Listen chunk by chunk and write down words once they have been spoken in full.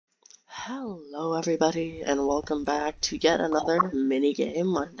Hello everybody, and welcome back to yet another Minigame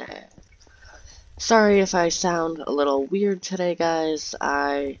Monday. Sorry if I sound a little weird today, guys.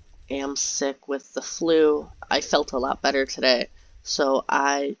 I am sick with the flu. I felt a lot better today, so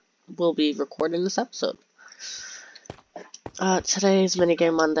I will be recording this episode. Today's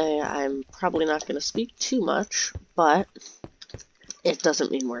Minigame Monday, I'm probably not going to speak too much, but it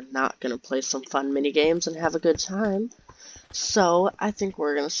doesn't mean we're not going to play some fun minigames and have a good time. So, I think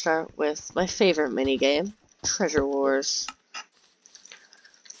we're going to start with my favorite minigame, Treasure Wars.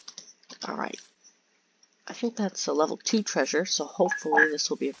 Alright. I think that's a level 2 treasure, so hopefully this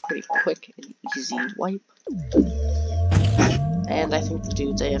will be a pretty quick and easy wipe. And I think the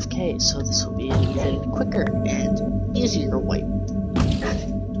dude's AFK, so this will be an even quicker and easier wipe.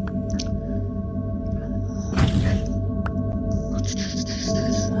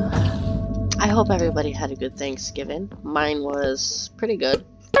 I hope everybody had a good Thanksgiving. Mine was pretty good.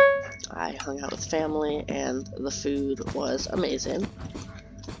 I hung out with family and the food was amazing.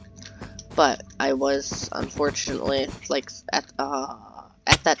 But I was unfortunately, like, at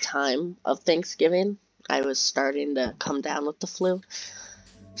that time of Thanksgiving, I was starting to come down with the flu.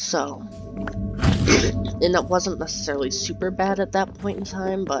 So, and it wasn't necessarily super bad at that point in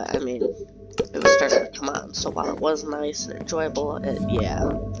time, but I mean, it was starting to come on. So while it was nice and enjoyable,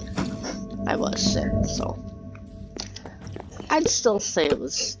 I was sick, so I'd still say it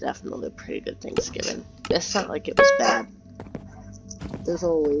was definitely a pretty good Thanksgiving. It's not like it was bad. There's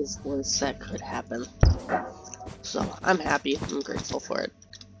always worse that could happen. So I'm happy. I'm grateful for it.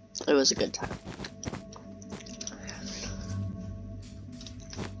 It was a good time.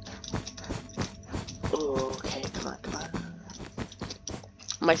 Okay, come on, come on.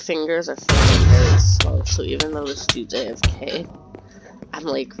 My fingers are feeling very slow, so even though this dude's AFK, I'm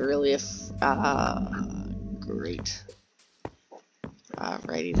like really great.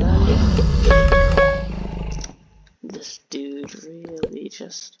 Alrighty then. This dude really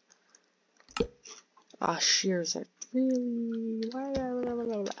just shears are really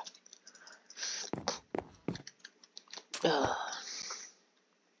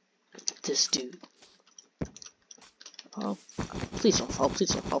this dude. Oh, please don't fall, please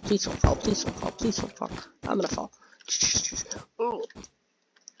don't fall, please don't fall, please don't fall, please don't fall. I'm gonna fall. Oh.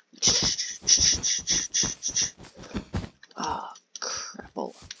 Ah,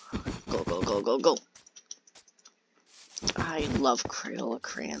 crapple. Go, go, go, go, go. I love Crayola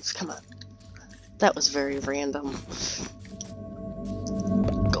crayons. Come on. That was very random.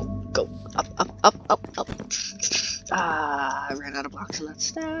 Go, go. Up, up, up, up, up. I ran out of blocks in that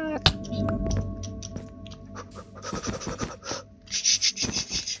stack.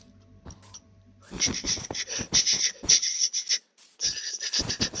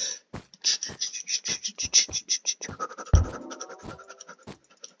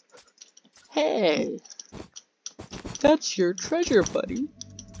 Hey, that's your treasure, buddy.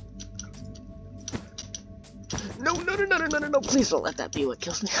 No, no, no, no, no, no, no, no, please don't let that be what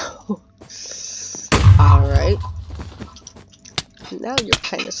kills me. Alright. Now you're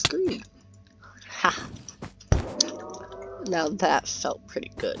kind of screwed. Ha. Now that felt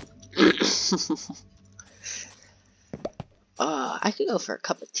pretty good. I could go for a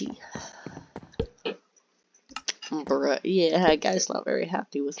cup of tea. Bruh, yeah, guy's not very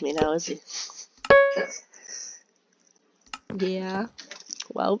happy with me now, is he? Yeah.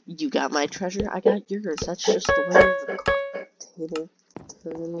 Well, you got my treasure, I got yours. That's just the way the table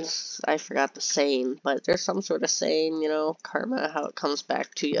turns. I forgot the saying, but there's some sort of saying, you know, karma, how it comes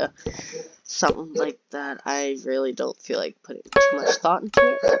back to you. Something like that. I really don't feel like putting too much thought into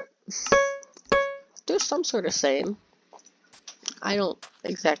it. There's some sort of saying. I don't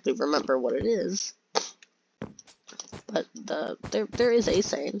exactly remember what it is. But there is a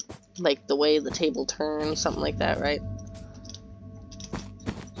saying, like the way the table turns, something like that, right?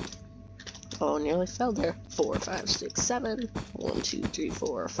 Oh, nearly fell there. 4, 5, 6, 7. 1, 2, 3,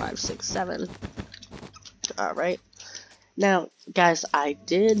 4, 5, 6, 7. Alright. Now, guys, I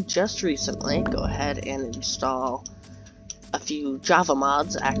did just recently go ahead and install a few Java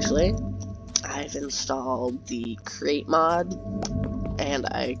mods, actually. I've installed the Create mod, and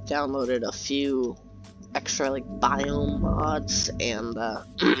I downloaded a few extra like biome mods, and I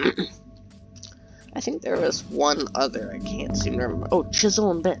think there was one other I can't seem to remember. Oh,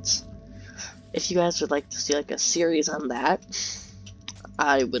 Chisel and Bits. If you guys would like to see like a series on that,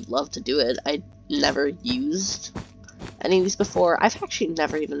 I would love to do it. I never used any of these before. I've actually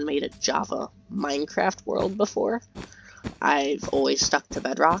never even made a Java Minecraft world before. I've always stuck to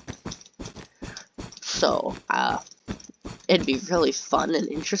Bedrock. So it'd be really fun and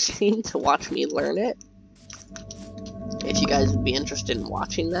interesting to watch me learn it. If you guys would be interested in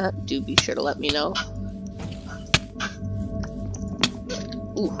watching that, do be sure to let me know.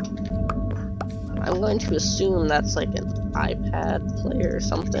 Ooh. I'm going to assume that's like an iPad player or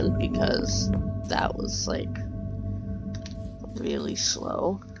something, because that was like really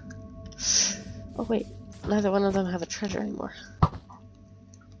slow. Oh wait, neither one of them have a treasure anymore.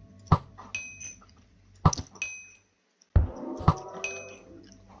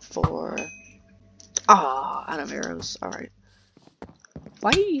 Out of arrows. Alright.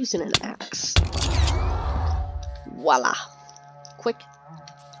 Why are you using an axe? Voila. Quick.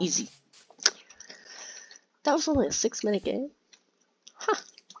 Easy. That was only a 6-minute game? Huh.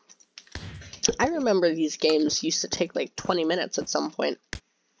 I remember these games used to take like 20 minutes at some point.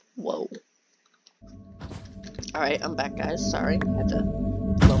 Whoa. Alright, I'm back, guys. Sorry. Had to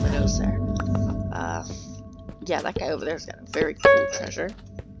blow my nose there. Yeah, that guy over there's got a very cool treasure.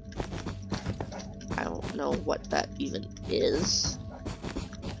 I don't know what that even is.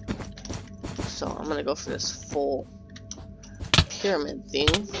 So I'm gonna go for this full pyramid thing.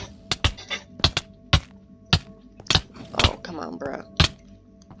 Oh, come on, bruh.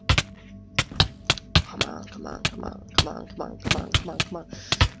 Come on, come on, come on, come on, come on, come on, come on, come on.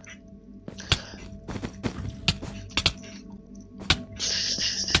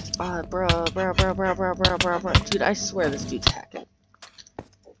 Bruh. Dude, I swear this dude's hacking.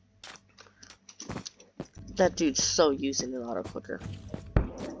 That dude's so using an auto clicker.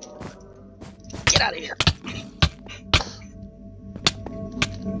 Get out of here.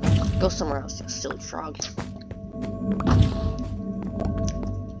 Go somewhere else, you silly frog.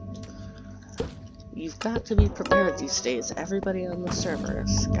 You've got to be prepared these days. Everybody on the server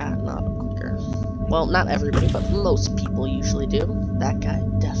has got an auto clicker. Well, not everybody, but most people usually do. That guy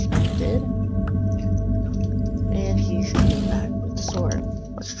definitely did. And he's coming back with the sword.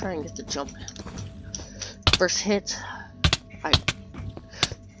 Let's try and get the jump in. First hit.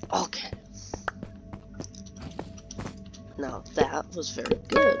 Okay. Now that was very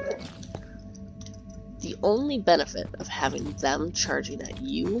good. The only benefit of having them charging at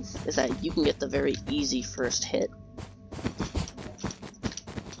you is that you can get the very easy first hit.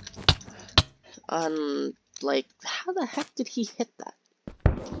 Like, how the heck did he hit that?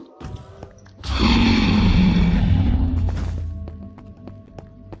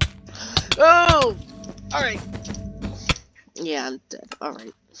 Oh! Alright. Yeah, I'm dead.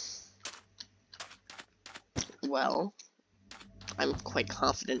 Alright. Well, I'm quite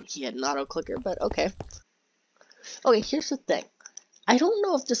confident he had an auto-clicker, but okay. Okay, here's the thing. I don't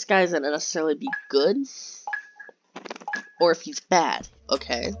know if this guy's gonna necessarily be good, or if he's bad,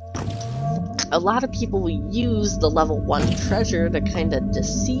 okay? A lot of people will use the level 1 treasure to kind of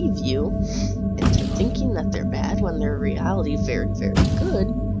deceive you into thinking that they're bad when they're in reality very, very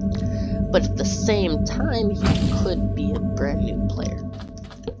good. But at the same time, he could be a brand new player.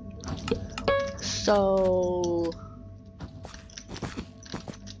 So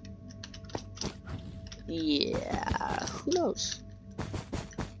yeah, who knows?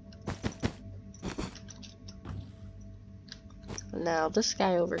 Now this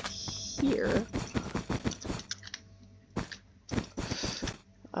guy over here,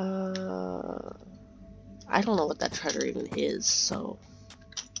 I don't know what that treasure even is, so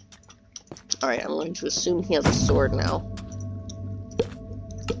alright, I'm going to assume he has a sword now.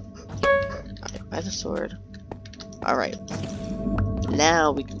 Alright, buy the sword. Alright.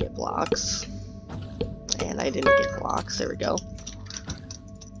 Now we can get blocks. And I didn't get blocks, there we go.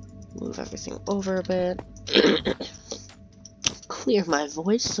 Move everything over a bit. Clear my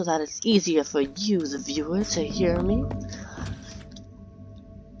voice so that it's easier for you, the viewer, to hear me.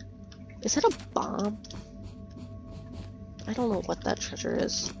 Is that a bomb? I don't know what that treasure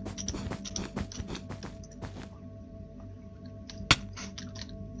is.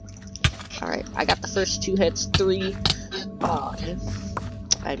 Alright, I got the first 2 hits, 3. Oh, okay.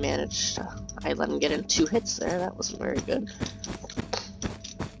 I managed, I let him get in 2 hits there, that wasn't very good.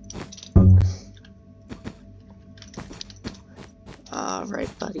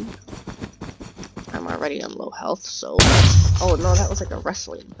 Alright, buddy. I'm already on low health, so... Oh no, that was like a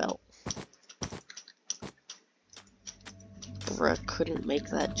wrestling belt. Bruh couldn't make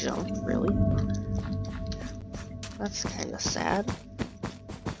that jump, really? That's kinda sad.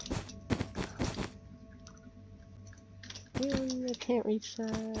 I can't reach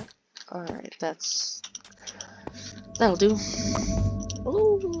that. Alright, that'll do.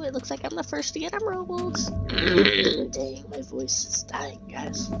 Oh, it looks like I'm the first to get emeralds. Dang, my voice is dying,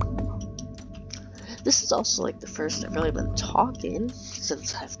 guys. This is also like the first I've really been talking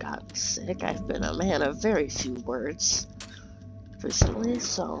since I've gotten sick. I've been a man of very few words recently,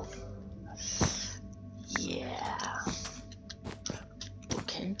 so yeah.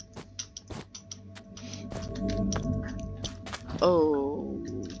 Oh,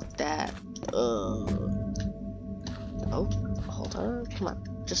 that. Oh, hold on. Come on.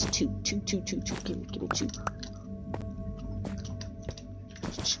 Just two. Give me two.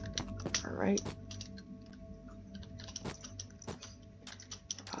 Alright.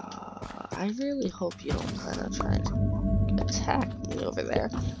 I really hope you don't kind of try to attack me over there.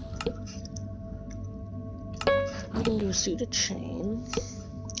 I'm gonna do a suited chain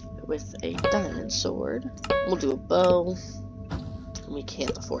with a diamond sword. We'll do a bow. We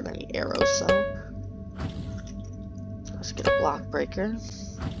can't afford any arrows, so let's get a block breaker.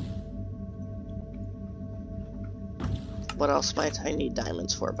 What else might I need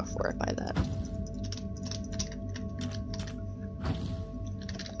diamonds for before I buy that?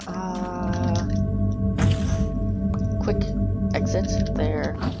 Quick exit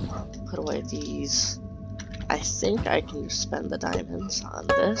there. Put away these. I think I can just spend the diamonds on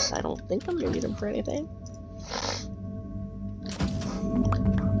this. I don't think I'm gonna need them for anything.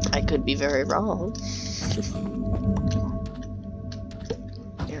 I could be very wrong.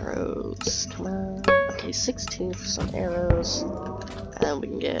 Arrows, come on. Okay, 16 for some arrows. And we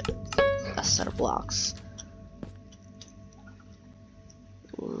can get a set of blocks.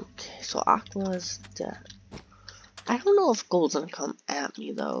 Okay, so Aqua's dead. I don't know if gold's gonna come at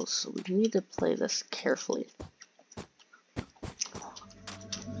me though, so we need to play this carefully.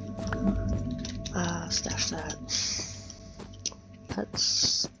 Stash that.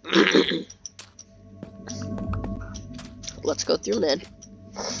 Let's go through mid.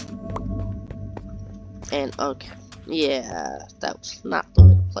 And okay, yeah, that was not the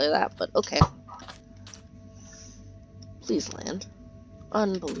way to play that, but okay. Please land.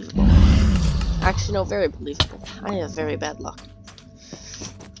 Unbelievable. Actually, no, very believable. I have very bad luck.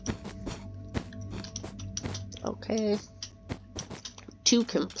 Okay. 2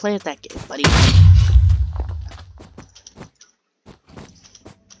 can play at that game, buddy.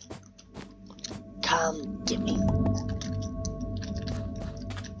 Come get me.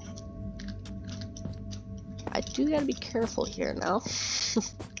 I do gotta be careful here now.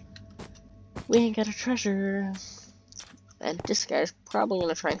 We ain't got a treasure. And this guy's probably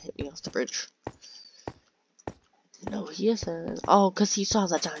gonna try and hit me off the bridge. No, he isn't. Oh, because he saw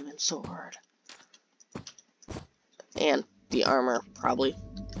the diamond sword. And the armor, probably.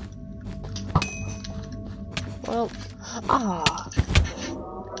 Well,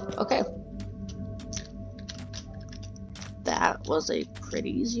 okay. That was a pretty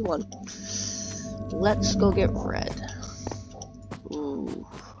easy one. Let's go get red. Ooh,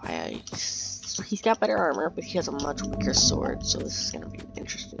 he's got better armor, but he has a much weaker sword, so this is gonna be an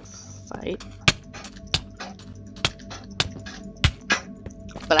interesting fight.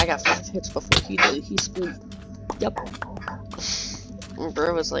 But I got 5 hits before he did. He screwed. Yep.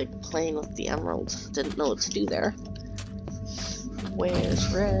 Bro was like playing with the emerald. Didn't know what to do there. Where's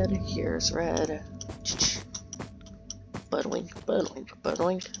red? Here's red. Budoink, budoink,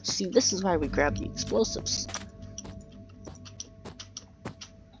 budoink. See, this is why we grab the explosives.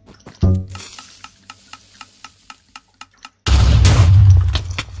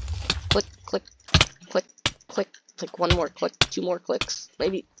 Click, click, click, click, click. One more click, 2 more clicks.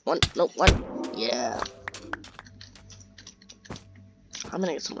 Maybe one, no, 1. Yeah. I'm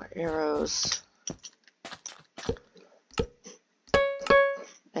gonna get some more arrows.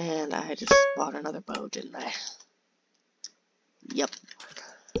 And I just bought another bow, didn't I? Yep.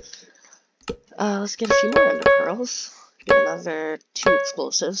 Let's get a few more ender pearls. Get another 2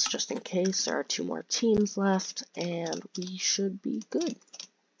 explosives, just in case. There are 2 more teams left, and we should be good.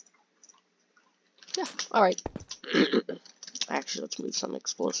 Yeah, alright. Actually, let's move some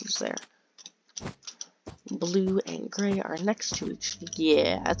explosives there. Blue and gray are next to each other.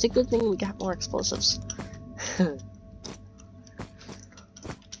 Yeah, it's a good thing we got more explosives.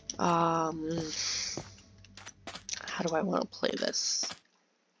 How do I want to play this?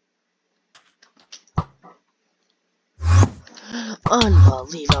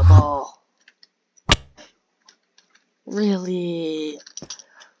 Unbelievable. Really?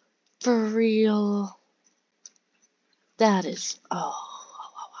 For real? That is... Oh.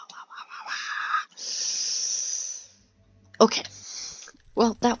 Okay.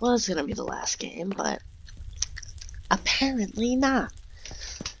 Well, that was gonna be the last game, but apparently not.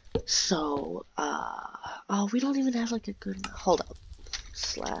 So, oh, we don't even have like a good... Hold up.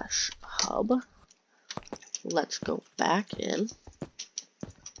 /hub. Let's go back in.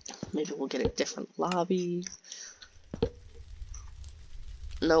 Maybe we'll get a different lobby.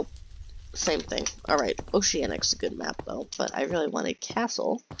 Nope. Same thing. Alright, Oceanic's a good map though, but I really wanted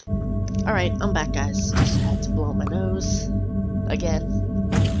Castle. Alright, I'm back, guys. Just had to blow my nose. Again.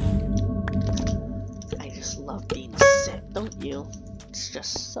 I just love being sick. don't you? It's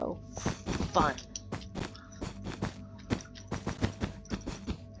just so fun.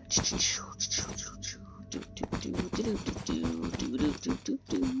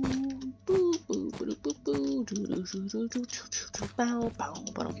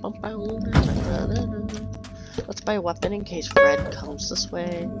 Let's buy a weapon in case red comes this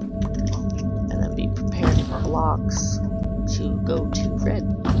way, and then be prepared for blocks to go to red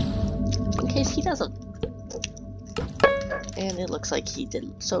in case he doesn't. And it looks like he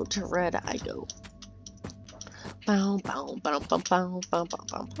didn't, so to red I go.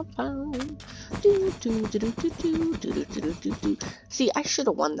 See, I should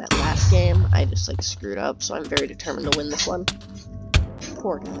have won that last game. I just like screwed up, so I'm very determined to win this one.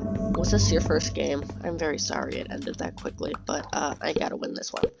 Poor guy. Was this your first game? I'm very sorry it ended that quickly, but I gotta win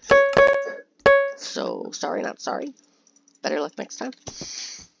this one. So, sorry not sorry. Better luck next time.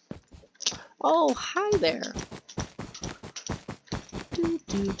 Oh, hi there.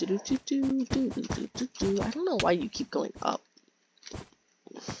 I don't know why you keep going up.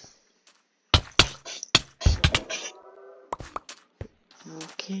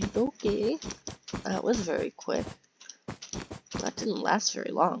 Okay. That was very quick. That didn't last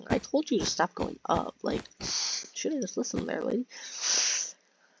very long. I told you to stop going up. Like, should have just listened there, lady.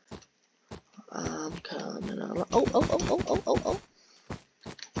 I'm coming on. Oh.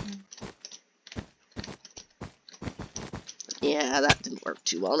 Yeah, that didn't work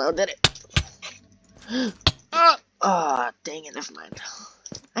too well now, did it? Ah, dang it, never mind.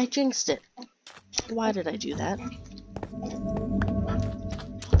 I jinxed it. Why did I do that?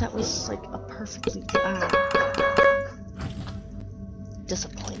 That was like a perfectly...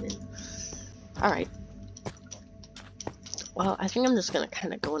 disappointed. Alright. Well, I think I'm just gonna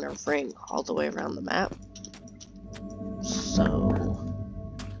kind of go in a ring all the way around the map. So...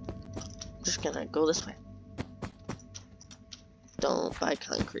 I'm just gonna go this way. Don't buy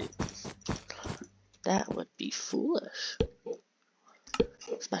concrete. That would be foolish.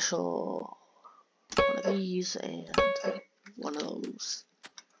 Special one of these and one of those.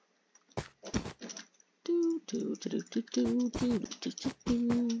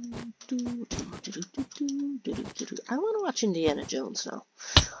 I want to watch Indiana Jones now.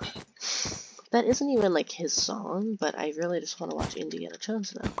 That isn't even like his song, but I really just want to watch Indiana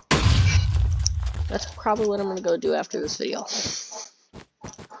Jones now. That's probably what I'm gonna go do after this video.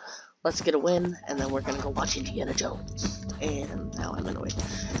 Let's get a win, and then we're gonna go watch Indiana Jones. And now I'm annoyed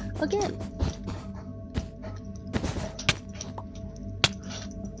again.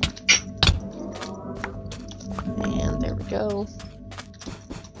 And there we go.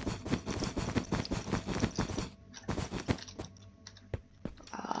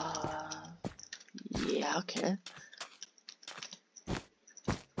 Yeah, okay.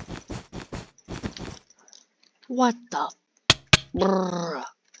 What the? Brrr.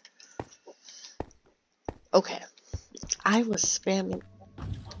 Okay. I was spamming.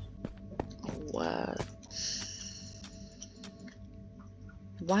 What?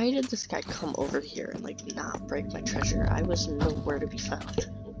 Why did this guy come over here and like not break my treasure? I was nowhere to be found.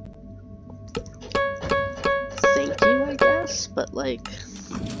 Thank you, I guess, but like,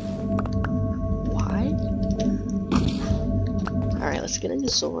 why? Alright, let's get a new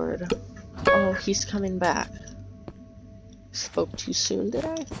sword. Oh, he's coming back. Spoke too soon, did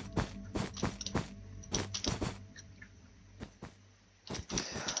I?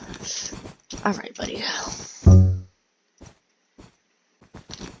 Alright, buddy.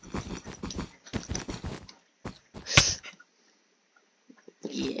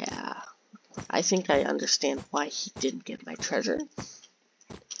 Yeah. I think I understand why he didn't get my treasure.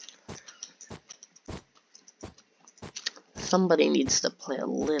 Somebody needs to play a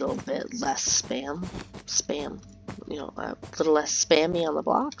little bit less spam. You know, a little less spammy on the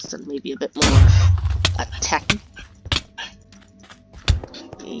blocks and maybe a bit more attacking.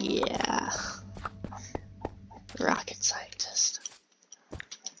 Yeah. Rocket scientist.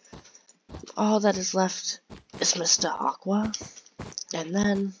 All that is left is Mr. Aqua. And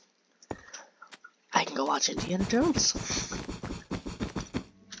then I can go watch Indiana Jones.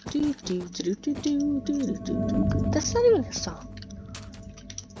 That's not even his song.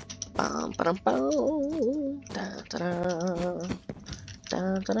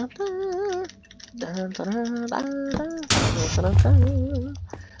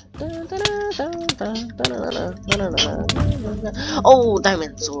 Oh,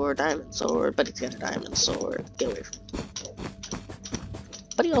 diamond sword, but he's got a diamond sword. Get away from me.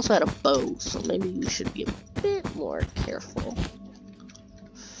 But he also had a bow, so maybe you should be a bit more careful.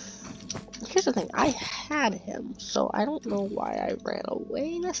 Here's the thing, I had him, so I don't know why I ran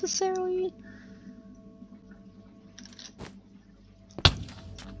away necessarily.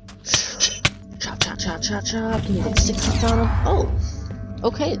 chop, chop, chop. Can you get 6 hits on him? Oh,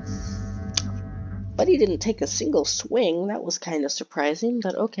 okay. But he didn't take a single swing. That was kind of surprising,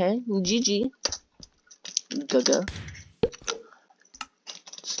 but okay. GG. Gaga.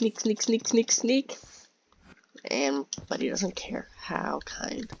 Sneak, sneak, sneak, sneak, sneak. And, but he doesn't care. How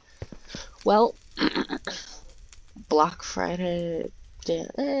kind. Well, Block Friday.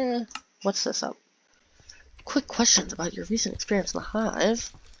 What's this up? Quick questions about your recent experience in the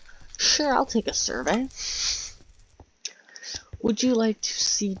Hive. Sure, I'll take a survey. Would you like to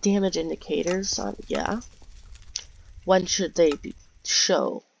see damage indicators on? Yeah. When should they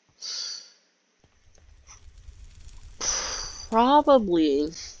show? Probably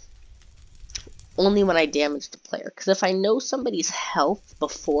only when I damage the player. Because if I know somebody's health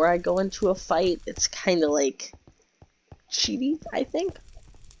before I go into a fight, it's kind of like cheaty, I think.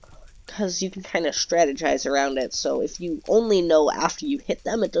 Because you can kind of strategize around it. So if you only know after you hit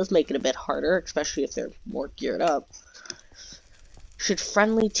them, it does make it a bit harder, especially if they're more geared up. Should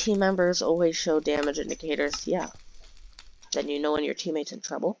friendly team members always show damage indicators? Yeah. Then you know when your teammate's in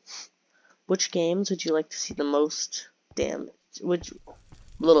trouble. Which games would you like to see the most damage? Which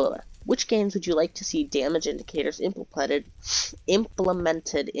games would you like to see damage indicators implemented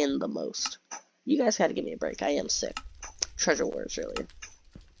in the most? You guys gotta give me a break. I am sick. Treasure Wars, really.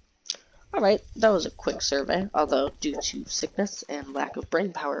 Alright, that was a quick survey, although due to sickness and lack of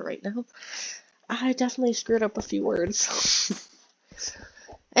brain power right now, I definitely screwed up a few words.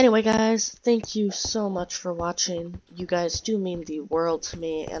 Anyway, guys, thank you so much for watching. You guys do mean the world to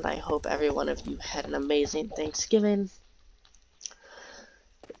me, and I hope every one of you had an amazing Thanksgiving.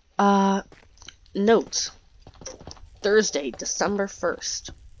 Note, Thursday, December 1st.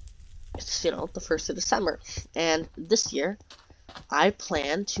 It's, the 1st of December, and this year, I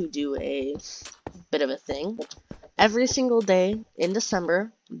plan to do a bit of a thing every single day in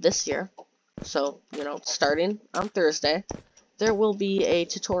December this year. So, starting on Thursday, there will be a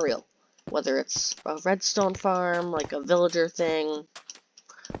tutorial. Whether it's a redstone farm, like a villager thing,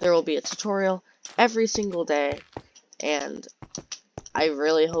 there will be a tutorial every single day. And I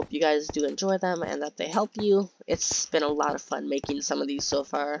really hope you guys do enjoy them and that they help you. It's been a lot of fun making some of these so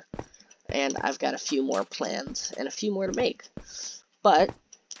far. And I've got a few more planned and a few more to make. But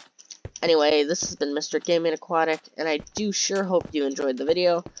anyway, this has been Mr. Gaming Aquatic, and I do sure hope you enjoyed the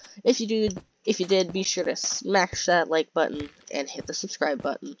video. If you did, be sure to smash that like button and hit the subscribe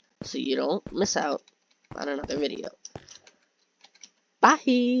button so you don't miss out on another video.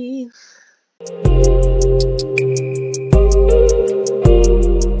 Bye!